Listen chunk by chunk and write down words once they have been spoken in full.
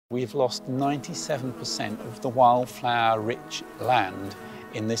We've lost 97% of the wildflower-rich land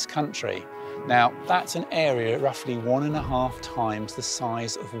in this country. Now, that's an area roughly 1.5 times the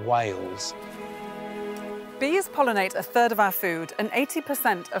size of Wales. Bees pollinate a third of our food and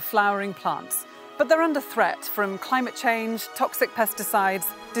 80% of flowering plants, but they're under threat from climate change, toxic pesticides,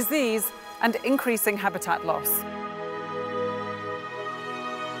 disease, and increasing habitat loss.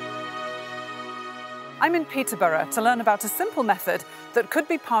 I'm in Peterborough to learn about a simple method that could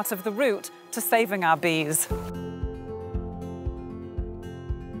be part of the route to saving our bees.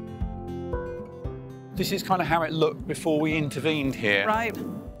 This is kind of how it looked before we intervened here. Right.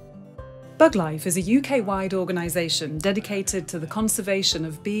 Buglife is a UK-wide organisation dedicated to the conservation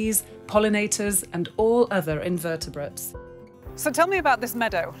of bees, pollinators and all other invertebrates. So tell me about this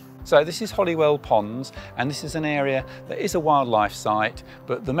meadow. So this is Holywell Ponds, and this is an area that is a wildlife site,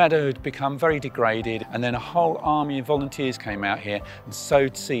 but the meadow had become very degraded, and then a whole army of volunteers came out here and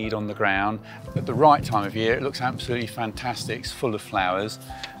sowed seed on the ground. At the right time of year, it looks absolutely fantastic. It's full of flowers.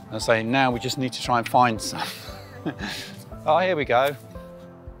 And I say, now we just need to try and find some. Oh, here we go.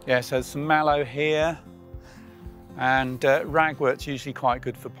 Yeah, so there's some mallow here, and ragwort's usually quite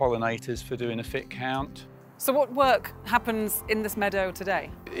good for pollinators for doing a fit count. So what work happens in this meadow today?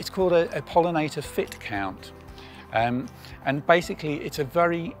 It's called a pollinator fit count. And basically it's a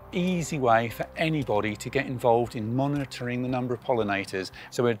very easy way for anybody to get involved in monitoring the number of pollinators.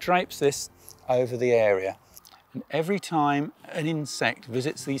 So we'll drape this over the area. And every time an insect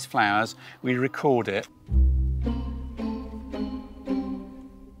visits these flowers, we record it.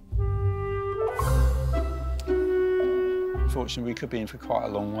 Unfortunately, we could be in for quite a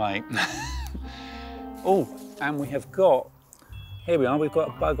long wait. Oh, and we have got, here we are, we've got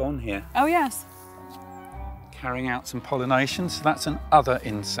a bug on here. Oh, yes. Carrying out some pollination, so that's an other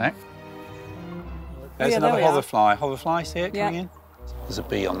insect. There's yeah, another there hoverfly. Hoverfly, see it coming Yeah. in? There's a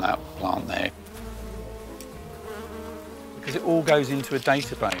bee on that plant there. Because it all goes into a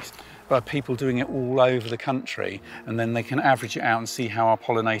database by people doing it all over the country, and then they can average it out and see how our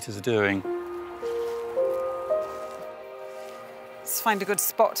pollinators are doing. Let's find a good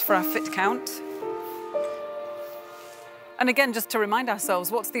spot for our fit count. And again, just to remind ourselves,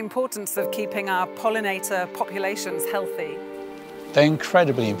 what's the importance of keeping our pollinator populations healthy? They're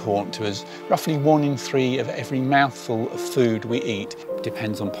incredibly important to us. Roughly 1 in 3 of every mouthful of food we eat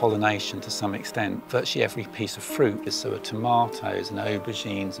depends on pollination to some extent. Virtually every piece of fruit, so are tomatoes and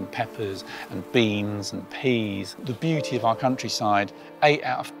aubergines and peppers and beans and peas. The beauty of our countryside, 8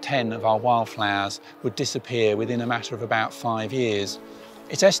 out of 10 of our wildflowers would disappear within a matter of about 5 years.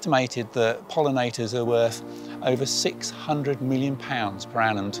 It's estimated that pollinators are worth over £600 million per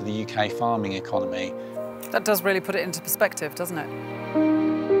annum to the UK farming economy. That does really put it into perspective, doesn't it?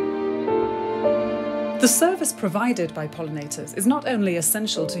 The service provided by pollinators is not only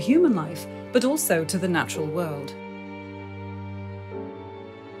essential to human life, but also to the natural world.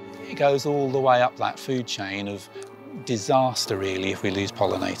 It goes all the way up that food chain of disaster, really, if we lose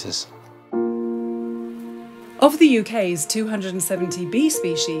pollinators. Of the UK's 270 bee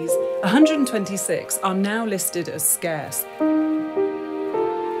species, 126 are now listed as scarce,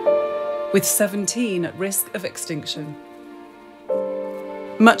 with 17 at risk of extinction.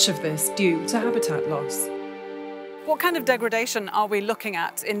 Much of this due to habitat loss. What kind of degradation are we looking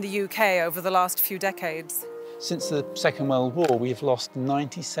at in the UK over the last few decades? Since the Second World War, we've lost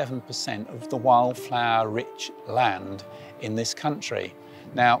 97% of the wildflower-rich land in this country.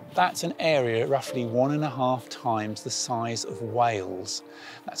 Now, that's an area roughly 1.5 times the size of Wales.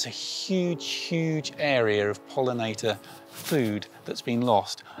 That's a huge, huge area of pollinator food that's been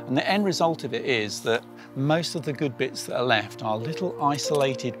lost. And the end result of it is that most of the good bits that are left are little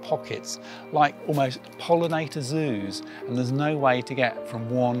isolated pockets, like almost pollinator zoos, and there's no way to get from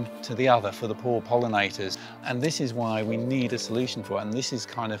one to the other for the poor pollinators. And this is why we need a solution for it, and this is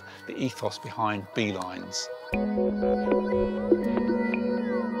kind of the ethos behind beelines.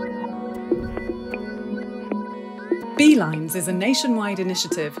 Beelines is a nationwide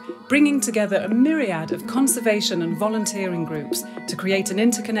initiative bringing together a myriad of conservation and volunteering groups to create an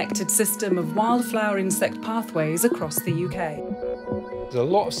interconnected system of wildflower insect pathways across the UK. There's a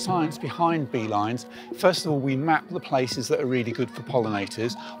lot of science behind beelines. First of all, we map the places that are really good for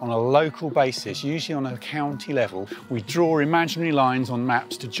pollinators on a local basis, usually on a county level. We draw imaginary lines on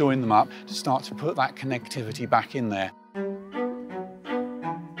maps to join them up to start to put that connectivity back in there.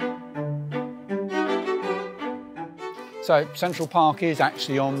 So Central Park is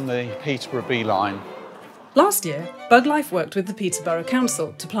actually on the Peterborough bee line. Last year, Buglife worked with the Peterborough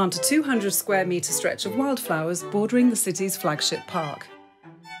Council to plant a 200 square metre stretch of wildflowers bordering the city's flagship park.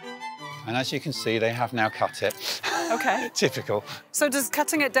 And as you can see, they have now cut it. Okay. Typical. So does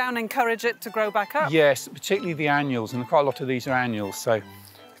cutting it down encourage it to grow back up? Yes, particularly the annuals, and quite a lot of these are annuals. So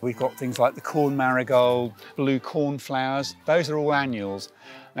we've got things like the corn marigold, blue cornflowers. Those are all annuals.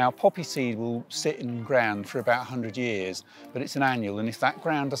 Now, poppy seed will sit in ground for about 100 years, but it's an annual, and if that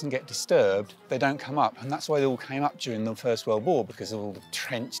ground doesn't get disturbed, they don't come up. And that's why they all came up during the First World War, because of all the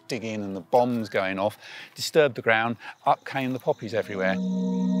trench digging and the bombs going off, disturbed the ground, up came the poppies everywhere.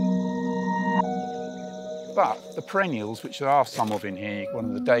 But the perennials, which there are some of in here, one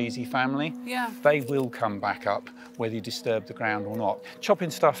of the daisy family, they will come back up whether you disturb the ground or not.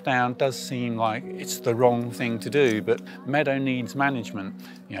 Chopping stuff down does seem like it's the wrong thing to do, but meadow needs management.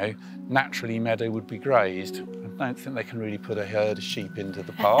 You know, naturally meadow would be grazed. I don't think they can really put a herd of sheep into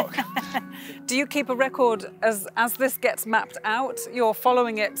the park. Do you keep a record as this gets mapped out? You're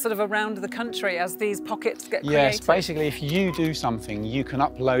following it sort of around the country as these pockets get created? Yes, basically if you do something, you can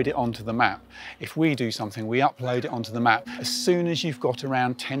upload it onto the map. If we do something, we upload it onto the map. As soon as you've got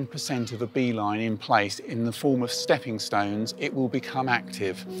around 10% of a beeline in place in the form of stepping stones, it will become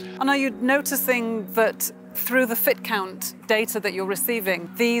active. And are you noticing that through the fit count data that you're receiving,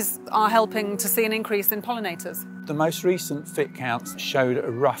 these are helping to see an increase in pollinators? The most recent fit counts showed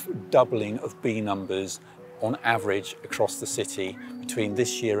a rough doubling of bee numbers on average across the city between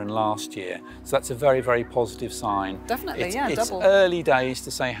this year and last year. So that's a very, very positive sign. Definitely, it's double. It's early days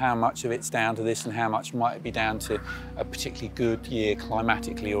to say how much of it's down to this and how much might be down to a particularly good year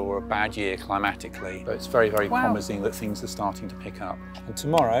climatically or a bad year climatically. But it's very, very promising that things are starting to pick up. And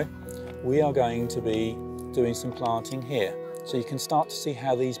tomorrow, we are going to be doing some planting here. So you can start to see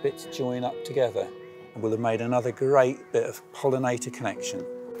how these bits join up together. And we'll have made another great bit of pollinator connection.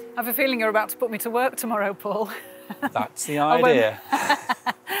 I have a feeling you're about to put me to work tomorrow, Paul. That's the idea.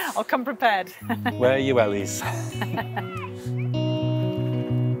 I'll come prepared. Wear your wellies.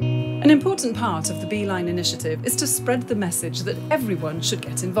 An important part of the Beeline initiative is to spread the message that everyone should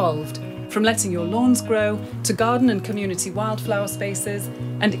get involved, from letting your lawns grow to garden and community wildflower spaces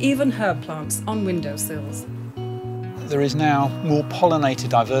and even herb plants on windowsills. There is now more pollinator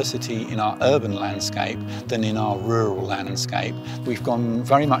diversity in our urban landscape than in our rural landscape. We've gone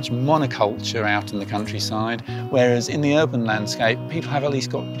very much monoculture out in the countryside, whereas in the urban landscape, people have at least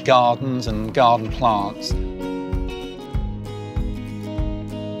got gardens and garden plants.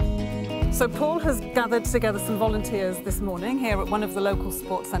 So Paul has gathered together some volunteers this morning here at one of the local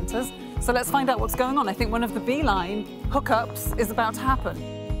sports centres. So let's find out what's going on. I think one of the beeline hookups is about to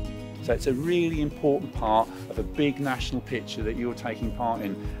happen. So it's a really important part of a big national picture that you're taking part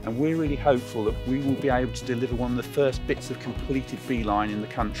in, and we're really hopeful that we will be able to deliver one of the first bits of completed beeline in the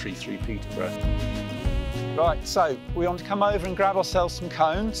country through Peterborough. Right, so we want to come over and grab ourselves some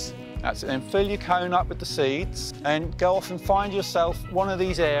cones. That's it, then fill your cone up with the seeds and go off and find yourself one of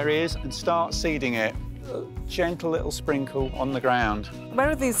these areas and start seeding it. A gentle little sprinkle on the ground. Where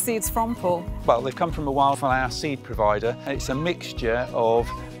are these seeds from, Paul? Well, they've come from a wildflower seed provider. It's a mixture of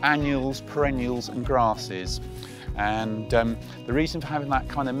annuals, perennials and grasses. And the reason for having that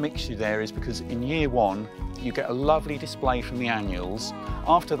kind of mixture there is because in year one, you get a lovely display from the annuals.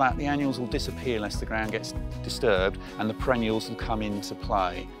 After that, the annuals will disappear unless the ground gets disturbed and the perennials will come into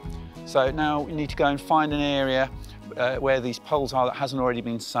play. So now we need to go and find an area where these poles are that hasn't already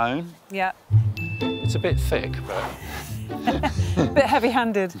been sown. Yeah. It's a bit thick, but... a bit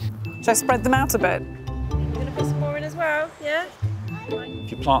heavy-handed. So spread them out a bit. I'm going to put some more in as well, yeah?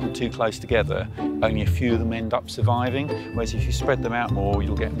 If you plant them too close together, only a few of them end up surviving, whereas if you spread them out more,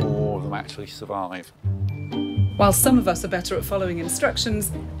 you'll get more of them actually survive. While some of us are better at following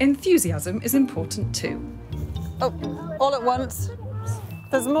instructions, enthusiasm is important too. Oh, all at once.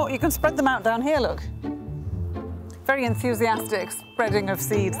 There's more. You can spread them out down here, look. Very enthusiastic spreading of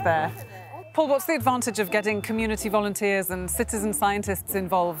seeds there. Paul, what's the advantage of getting community volunteers and citizen scientists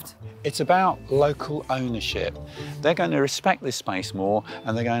involved? It's about local ownership. They're going to respect this space more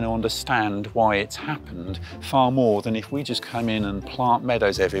and they're going to understand why it's happened far more than if we just come in and plant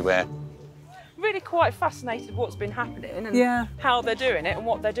meadows everywhere. Really quite fascinated what's been happening and how they're doing it and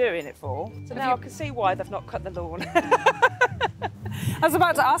what they're doing it for. So now I can see why they've not cut the lawn. I was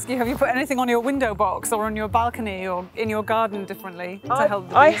about to ask you, have you put anything on your window box or on your balcony or in your garden differently to help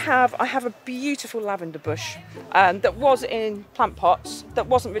the bees? I have a beautiful lavender bush that was in plant pots that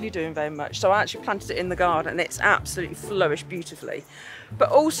wasn't really doing very much. So I actually planted it in the garden and it's absolutely flourished beautifully. But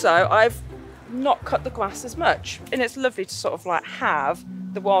also I've not cut the grass as much and it's lovely to sort of like have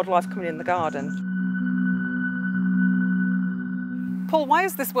the wildlife coming in the garden. Paul, why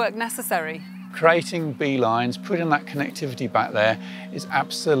is this work necessary? Creating beelines, putting that connectivity back there is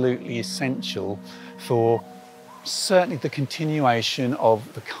absolutely essential for certainly the continuation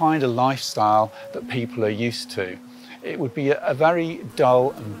of the kind of lifestyle that people are used to. It would be a very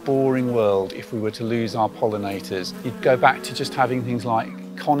dull and boring world if we were to lose our pollinators. You'd go back to just having things like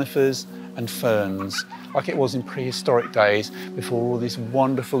conifers and ferns, like it was in prehistoric days before all this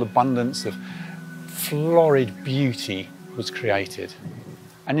wonderful abundance of florid beauty was created.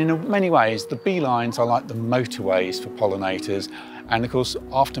 And in many ways, the beelines are like the motorways for pollinators. And of course,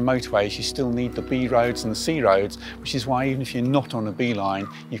 after motorways, you still need the B roads and the C roads, which is why even if you're not on a beeline,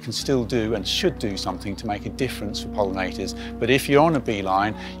 you can still do and should do something to make a difference for pollinators. But if you're on a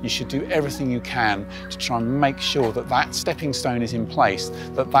beeline, you should do everything you can to try and make sure that that stepping stone is in place,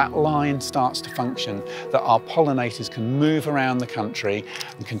 that that line starts to function, that our pollinators can move around the country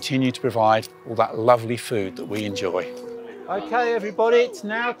and continue to provide all that lovely food that we enjoy. Okay everybody, it's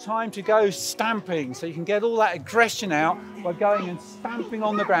now time to go stamping, so you can get all that aggression out by going and stamping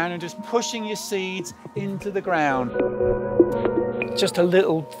on the ground and just pushing your seeds into the ground. Just a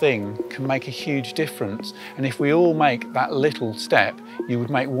little thing can make a huge difference, and if we all make that little step, you would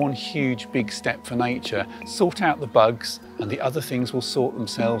make one huge big step for nature. Sort out the bugs and the other things will sort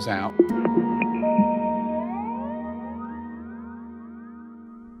themselves out.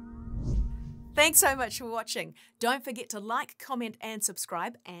 Thanks so much for watching. Don't forget to like, comment and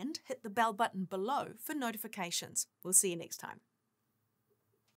subscribe, and hit the bell button below for notifications. We'll see you next time.